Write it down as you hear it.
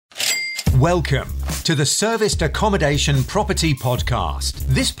Welcome to the Serviced Accommodation Property Podcast.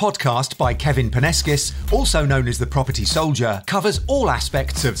 This podcast by Kevin Paneskis, also known as the Property Soldier, covers all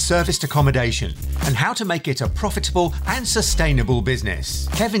aspects of serviced accommodation and how to make it a profitable and sustainable business.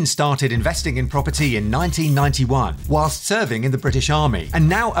 Kevin started investing in property in 1991 whilst serving in the British Army and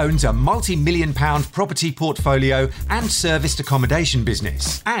now owns a multi-million-pound property portfolio and serviced accommodation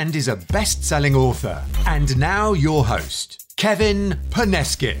business and is a best-selling author. And now your host, Kevin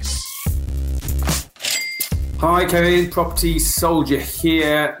Paneskis. Hi Kevin, Property Soldier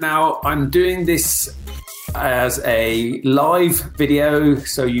here. Now I'm doing this as a live video,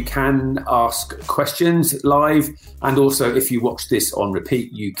 so you can ask questions live, and also if you watch this on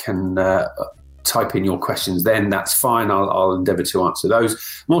repeat you can type in your questions then, that's fine. I'll endeavour to answer those.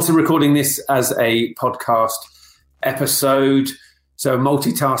 I'm also recording this as a podcast episode, so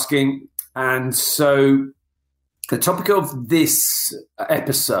multitasking. And so the topic of this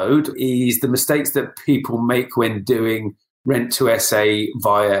episode is the mistakes that people make when doing R2SA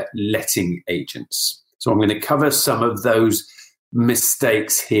via letting agents. So I'm going to cover some of those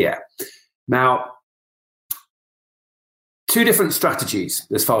mistakes here. Now, two different strategies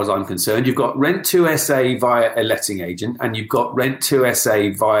as far as I'm concerned. You've got R2SA via a letting agent and you've got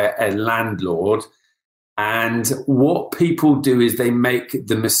R2SA via a landlord. And what people do is they make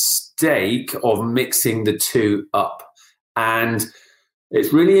the mistake of mixing the two up. And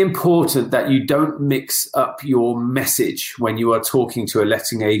it's really important that you don't mix up your message when you are talking to a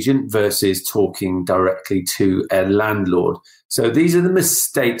letting agent versus talking directly to a landlord. So these are the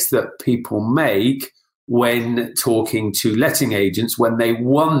mistakes that people make when talking to letting agents when they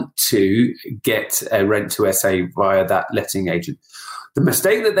want to get a R2SA via that letting agent. The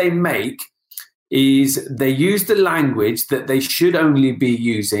mistake that they make is they use the language that they should only be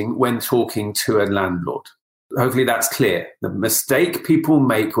using when talking to a landlord. Hopefully that's clear. The mistake people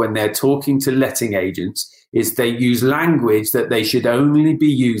make when they're talking to letting agents is they use language that they should only be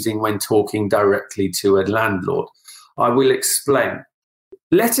using when talking directly to a landlord. I will explain.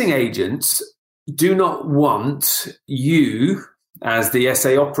 Letting agents do not want you, as the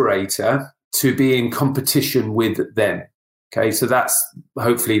SA operator, to be in competition with them. Okay, so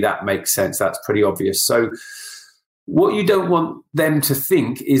hopefully that makes sense. That's pretty obvious. So what you don't want them to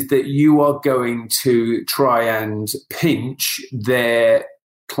think is that you are going to try and pinch their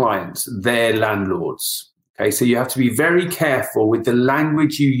clients, their landlords. Okay, so you have to be very careful with the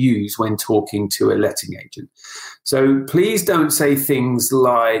language you use when talking to a letting agent. So please don't say things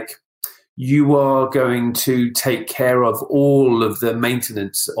like, you are going to take care of all of the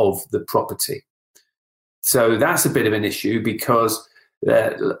maintenance of the property. So that's a bit of an issue because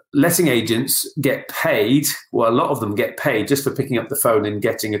letting agents get paid, well, a lot of them get paid just for picking up the phone and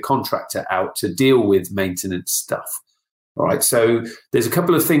getting a contractor out to deal with maintenance stuff. All right, so there's a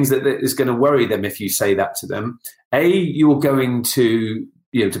couple of things that is going to worry them if you say that to them. A, you're going to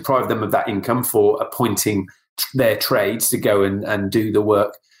deprive them of that income for appointing their trades to go and do the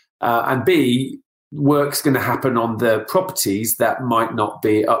work. And B, work's going to happen on the properties that might not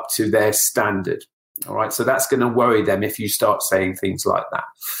be up to their standard. All right, so that's going to worry them if you start saying things like that.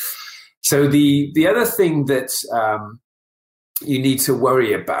 So the other thing that you need to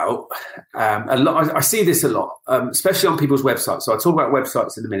worry about, a lot, I see this a lot, especially on people's websites. So I'll talk about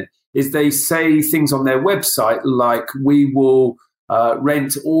websites in a minute, is they say things on their website like, we will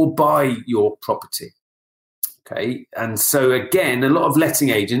rent or buy your property. Okay, and so again, a lot of letting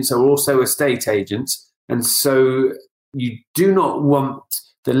agents are also estate agents. And so you do not want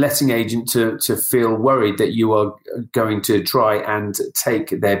the letting agent to feel worried that you are going to try and take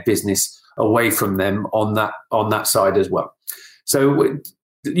their business away from them on that side as well. So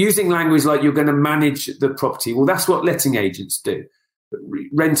using language like you're going to manage the property, well, that's what letting agents do.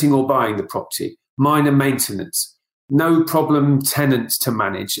 Renting or buying the property, minor maintenance, no problem tenants to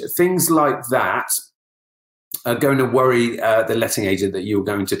manage. Things like that are going to worry the letting agent that you're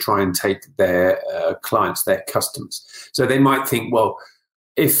going to try and take their clients, their customers. So they might think, well,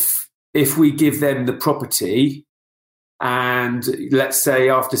 if we give them the property and let's say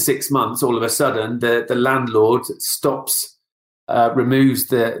after 6 months, all of a sudden the landlord stops, removes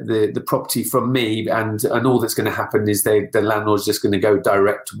the property from me and all that's going to happen is the landlord's just going to go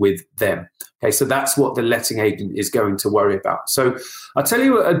direct with them. Okay, so that's what the letting agent is going to worry about. So I'll tell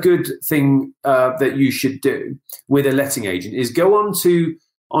you a good thing that you should do with a letting agent is go onto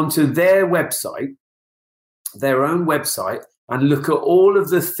their website, their own website, and look at all of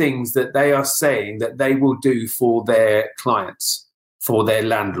the things that they are saying that they will do for their clients, for their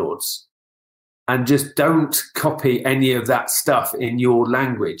landlords. And just don't copy any of that stuff in your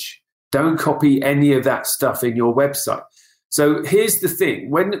language. Don't copy any of that stuff in your website. So here's the thing.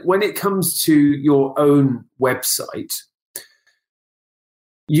 When it comes to your own website,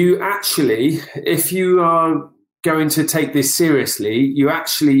 you actually, if you are going to take this seriously, you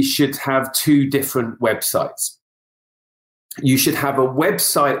actually should have two different websites. You should have a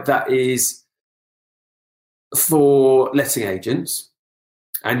website that is for letting agents,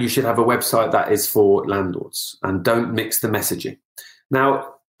 and you should have a website that is for landlords, and don't mix the messaging.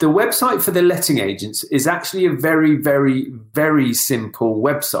 Now, the website for the letting agents is actually a very, very, very simple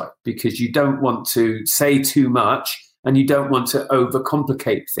website, because you don't want to say too much and you don't want to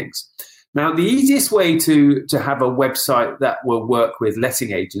overcomplicate things. Now, the easiest way to have a website that will work with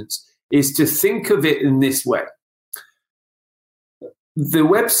letting agents is to think of it in this way. The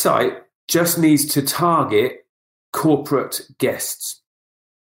website just needs to target corporate guests.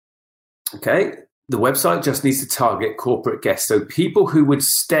 Okay? The website just needs to target corporate guests, so people who would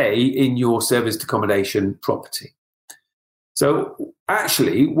stay in your serviced accommodation property. So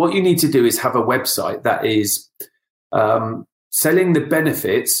actually, what you need to do is have a website that is selling the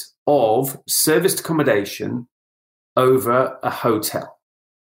benefits of serviced accommodation over a hotel.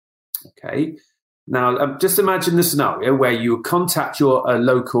 Okay. Now, just imagine the scenario where you contact your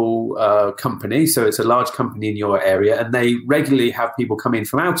local company. So it's a large company in your area, and they regularly have people come in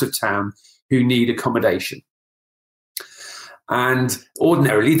from out of town who need accommodation. And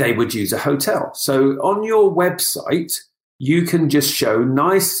ordinarily, they would use a hotel. So on your website, you can just show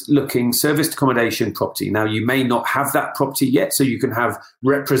nice looking serviced accommodation property. Now, you may not have that property yet, so you can have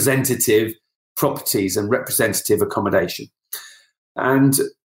representative properties and representative accommodation. And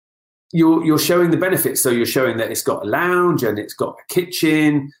you're showing the benefits. So you're showing that it's got a lounge and it's got a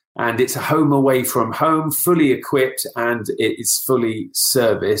kitchen and it's a home away from home, fully equipped, and it is fully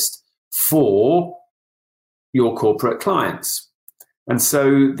serviced for your corporate clients. And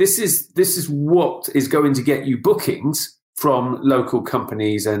so this is what is going to get you bookings from local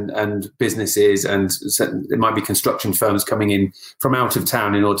companies and businesses, and it might be construction firms coming in from out of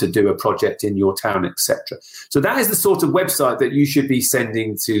town in order to do a project in your town, etc. So that is the sort of website that you should be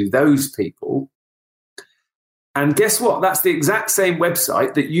sending to those people. And guess what? That's the exact same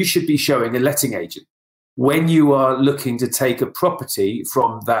website that you should be showing a letting agent when you are looking to take a property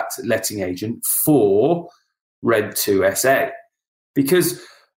from that letting agent for R2SA. Because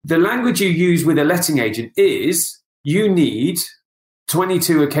the language you use with a letting agent is, you need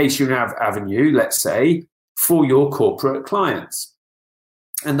 22 Acacia Avenue, let's say, for your corporate clients.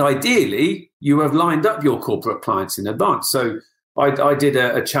 And ideally, you have lined up your corporate clients in advance. So I did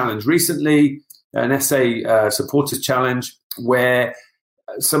a challenge recently, an SA supporters challenge, where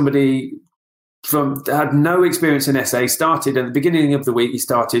somebody had no experience in SA started at the beginning of the week. He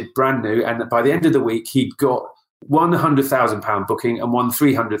started brand new. And by the end of the week, he'd got one £100,000 booking and one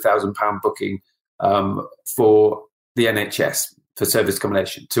 £300,000 booking for the NHS for service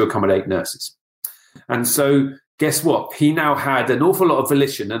accommodation to accommodate nurses. And so guess what? He now had an awful lot of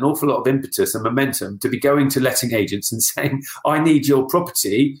volition, an awful lot of impetus and momentum to be going to letting agents and saying, I need your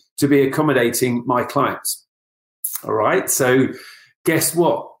property to be accommodating my clients. All right. So guess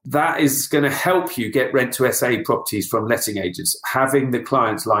what? That is going to help you get R2SA properties from letting agents, having the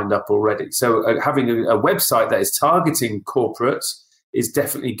clients lined up already. So having a website that is targeting corporates is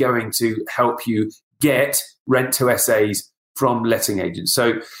definitely going to help you get R2SAs from letting agents.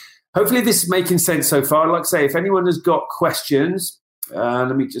 So hopefully this is making sense so far. Like I say, if anyone has got questions,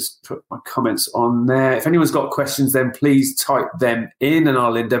 let me just put my comments on there. If anyone's got questions, then please type them in and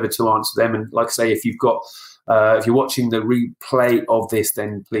I'll endeavour to answer them. And like I say, if you're watching the replay of this,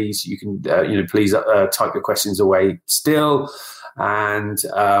 then please, you can, please type your questions away still. And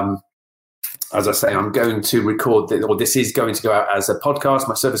as I say, I'm going to record this is going to go out as a podcast,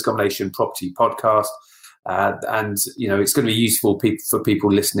 my service accommodation property podcast. And, it's going to be useful for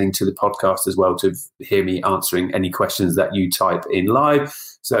people listening to the podcast as well to hear me answering any questions that you type in live.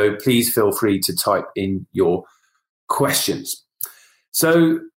 So please feel free to type in your questions.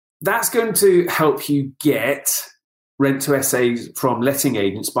 So that's going to help you get R2SAs from letting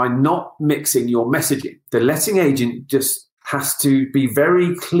agents by not mixing your messaging. The letting agent just has to be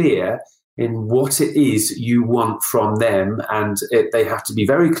very clear in what it is you want from them, and they have to be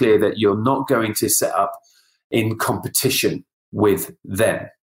very clear that you're not going to set up in competition with them.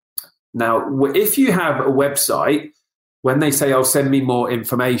 Now, if you have a website, when they say, "Oh, send me more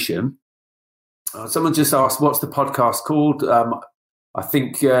information," someone just asked, "What's the podcast called?" I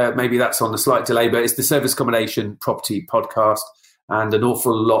think maybe that's on a slight delay, but it's the Service Accommodation Property Podcast, and an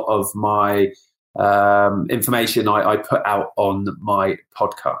awful lot of my information I put out on my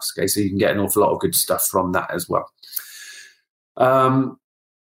podcast. Okay, so you can get an awful lot of good stuff from that as well.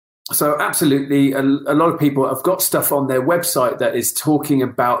 So absolutely, a lot of people have got stuff on their website that is talking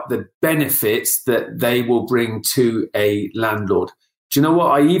about the benefits that they will bring to a landlord. Do you know what?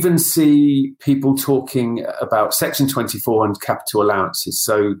 I even see people talking about Section 24 and capital allowances.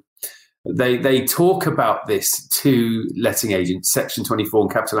 So they talk about this to letting agents, Section 24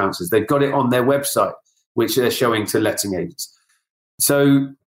 and capital allowances. They've got it on their website, which they're showing to letting agents. So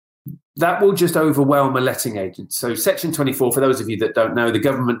that will just overwhelm a letting agent. So Section 24, for those of you that don't know, the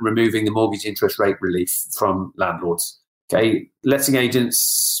government removing the mortgage interest rate relief from landlords. Okay, letting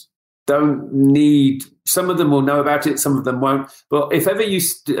agents don't need, some of them will know about it, some of them won't. But if ever you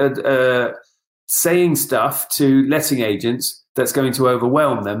saying stuff to letting agents that's going to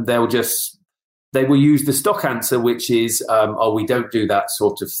overwhelm them, they will use the stock answer, which is, we don't do that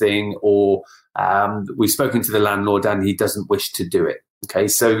sort of thing, or we've spoken to the landlord and he doesn't wish to do it. Okay,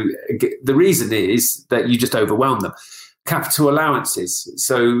 so the reason is that you just overwhelm them. Capital allowances.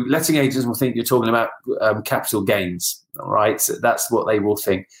 So letting agents will think you're talking about capital gains. All right, so that's what they will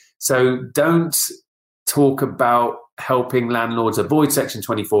think. So don't talk about helping landlords avoid Section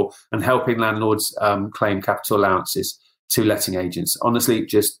 24 and helping landlords claim capital allowances to letting agents. Honestly,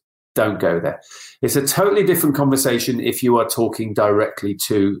 just don't go there. It's a totally different conversation if you are talking directly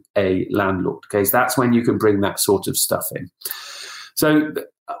to a landlord. Okay, so that's when you can bring that sort of stuff in. So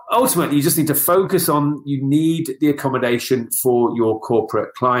ultimately, you just need to focus on, you need the accommodation for your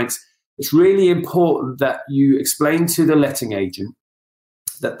corporate clients. It's really important that you explain to the letting agent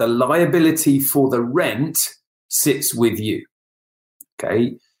that the liability for the rent sits with you.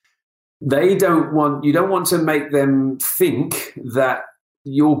 Okay. You don't want to make them think that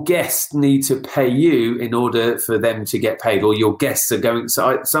your guests need to pay you in order for them to get paid, or your guests are going.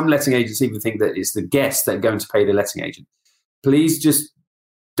 So some letting agents even think that it's the guests that are going to pay the letting agent. Please just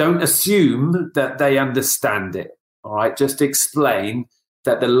don't assume that they understand it. All right. Just explain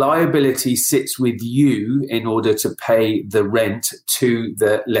that the liability sits with you in order to pay the rent to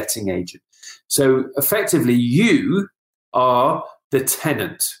the letting agent. So effectively, you are the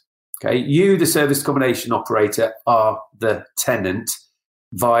tenant. Okay. You, the service accommodation operator, are the tenant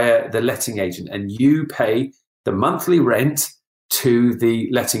via the letting agent, and you pay the monthly rent to the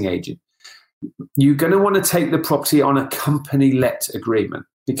letting agent. You're going to want to take the property on a company let agreement,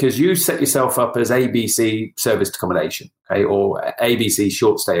 because you set yourself up as ABC serviced accommodation, okay, or ABC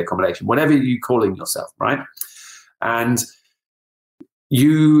short stay accommodation, whatever you're calling yourself, right? And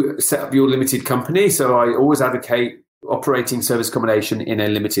you set up your limited company. So I always advocate operating service accommodation in a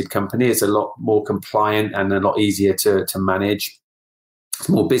limited company. It's a lot more compliant and a lot easier to manage. It's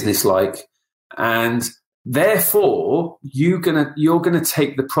more business-like. And therefore, you're gonna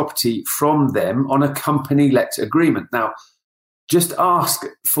take the property from them on a company let agreement. Now, just ask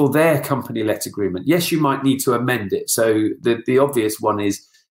for their company let agreement. Yes, you might need to amend it. So the obvious one is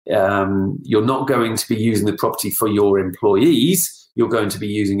you're not going to be using the property for your employees. You're going to be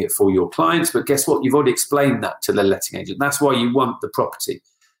using it for your clients. But guess what? You've already explained that to the letting agent. That's why you want the property.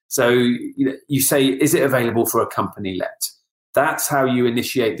 So you say, is it available for a company let? That's how you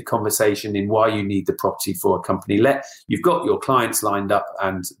initiate the conversation in why you need the property for a company let. You've got your clients lined up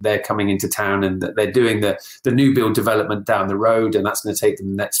and they're coming into town and they're doing the new build development down the road, and that's going to take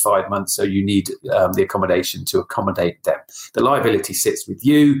them the next 5 months. So you need the accommodation to accommodate them. The liability sits with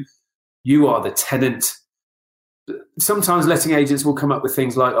you. You are the tenant. Sometimes letting agents will come up with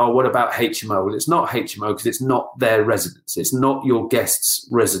things like, oh, what about HMO? Well, it's not HMO because it's not their residence. It's not your guest's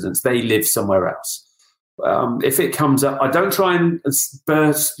residence. They live somewhere else. If it comes up, I don't try and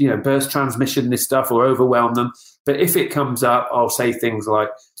burst transmission this stuff or overwhelm them. But if it comes up, I'll say things like,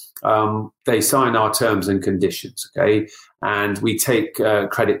 they sign our terms and conditions, okay? And we take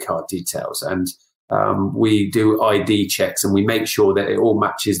credit card details, and we do ID checks, and we make sure that it all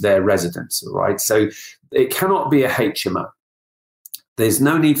matches their residence, all right? So it cannot be a HMO. There's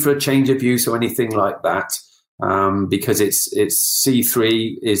no need for a change of use or anything like that. Because it's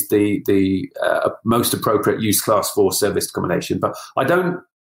C3 is the most appropriate use class for serviced accommodation. But I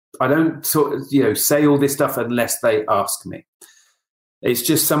don't sort of say all this stuff unless they ask me. It's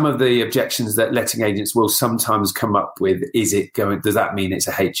just some of the objections that letting agents will sometimes come up with. Does that mean it's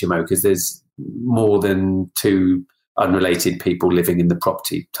a HMO? Because there's more than two unrelated people living in the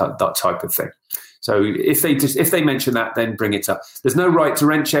property, that type of thing. So if they mention that, then bring it up. There's no right to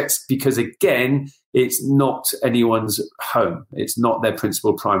rent checks because, again, it's not anyone's home. It's not their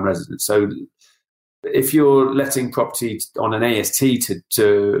principal prime residence. So if you're letting property on an AST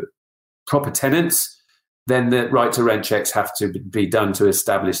to proper tenants, then the right to rent checks have to be done to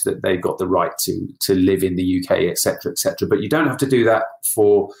establish that they've got the right to live in the UK, et cetera, et cetera. But you don't have to do that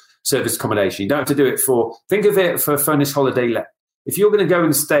for service accommodation. You don't have to do it think of it for furnished holiday let. if you're going to go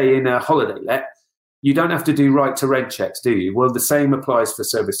and stay in a holiday let, you don't have to do right to rent checks, do you? Well, the same applies for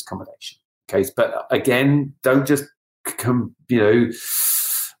service accommodation. Okay, but again, don't just come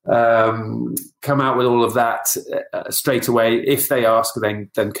out with all of that straight away. If they ask, then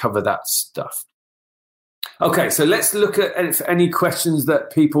cover that stuff. Okay, so let's look at any questions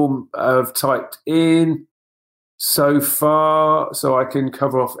that people have typed in so far, so I can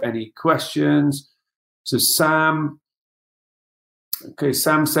cover off any questions. So Sam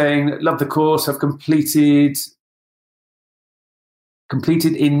saying, love the course, I've completed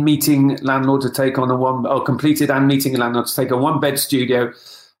in meeting landlord to take on completed and meeting a landlord to take on 1-bed studio.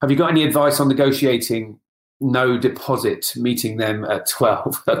 Have you got any advice on negotiating no deposit, meeting them at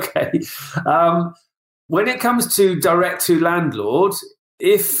 12? Okay. When it comes to direct to landlord,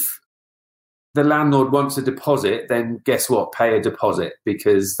 if the landlord wants a deposit, then guess what? Pay a deposit,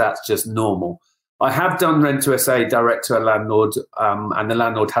 because that's just normal. I have done R2SA direct to a landlord, and the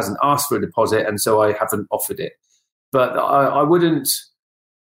landlord hasn't asked for a deposit, and so I haven't offered it. But I wouldn't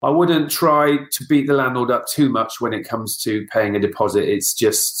try to beat the landlord up too much when it comes to paying a deposit. It's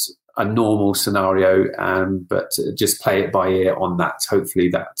just a normal scenario, but just play it by ear on that. Hopefully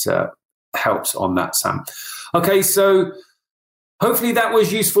that helps on that, Sam. Okay, so hopefully that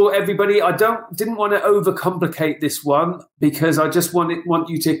was useful, everybody. I didn't want to overcomplicate this one, because I just want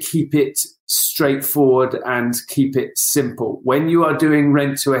you to keep it straightforward and keep it simple. When you are doing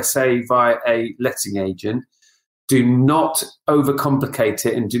R2SA via a letting agent, do not overcomplicate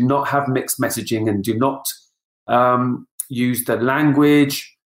it, and do not have mixed messaging, and do not use the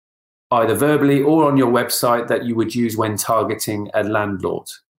language either verbally or on your website that you would use when targeting a landlord.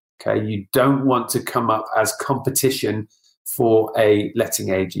 Okay, you don't want to come up as competition for a letting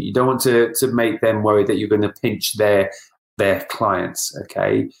agent. You don't want to make them worry that you're going to pinch their clients.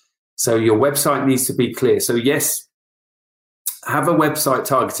 Okay, so your website needs to be clear. So yes, have a website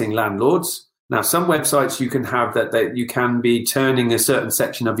targeting landlords. Now, some websites you can have that you can be turning a certain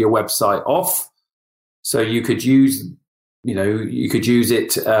section of your website off. So you could use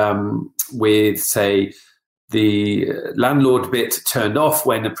it with, say, the landlord bit turned off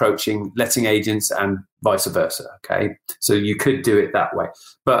when approaching letting agents, and vice versa. Okay, so you could do it that way.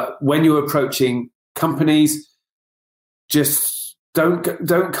 But when you're approaching companies, just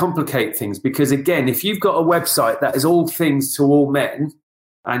don't complicate things, because again, if you've got a website that is all things to all men,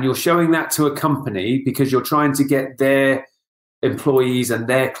 and you're showing that to a company because you're trying to get their employees and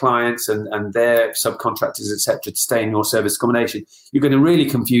their clients and their subcontractors, etc., to stay in your service accommodation, you're going to really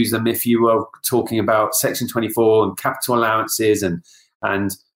confuse them if you are talking about Section 24 and capital allowances and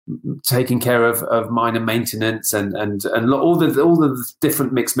taking care of minor maintenance and all the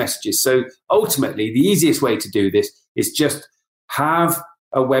different mixed messages. So ultimately, the easiest way to do this is just have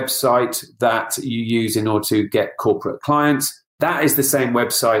a website that you use in order to get corporate clients. That is the same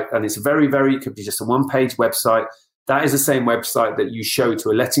website, and it's very, very, it could be just a one-page website. That is the same website that you show to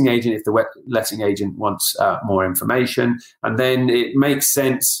a letting agent if the letting agent wants more information. And then it makes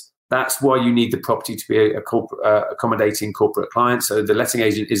sense. That's why you need the property to be accommodating corporate clients. So the letting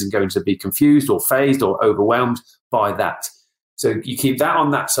agent isn't going to be confused or phased or overwhelmed by that. So you keep that on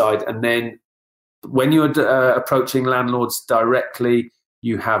that side. And then when you're approaching landlords directly,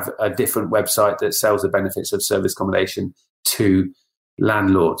 you have a different website that sells the benefits of service accommodation to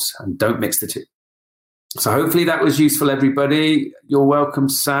landlords, and don't mix the two. So hopefully that was useful, everybody. You're welcome,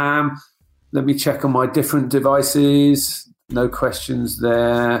 Sam. Let me check on my different devices. No questions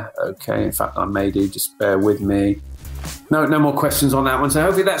there. Okay, in fact, I may do. Just bear with me. No more questions on that one. So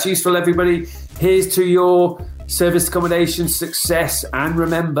hopefully that's useful, everybody. Here's to your service accommodation success, and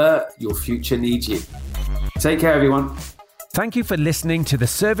remember, your future needs you. Take care, everyone. Thank you for listening to the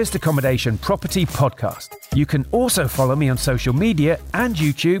Serviced Accommodation Property Podcast. You can also follow me on social media and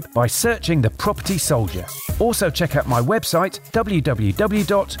YouTube by searching The Property Soldier. Also check out my website,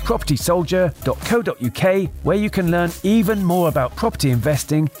 www.propertysoldier.co.uk, where you can learn even more about property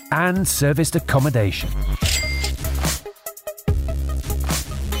investing and serviced accommodation.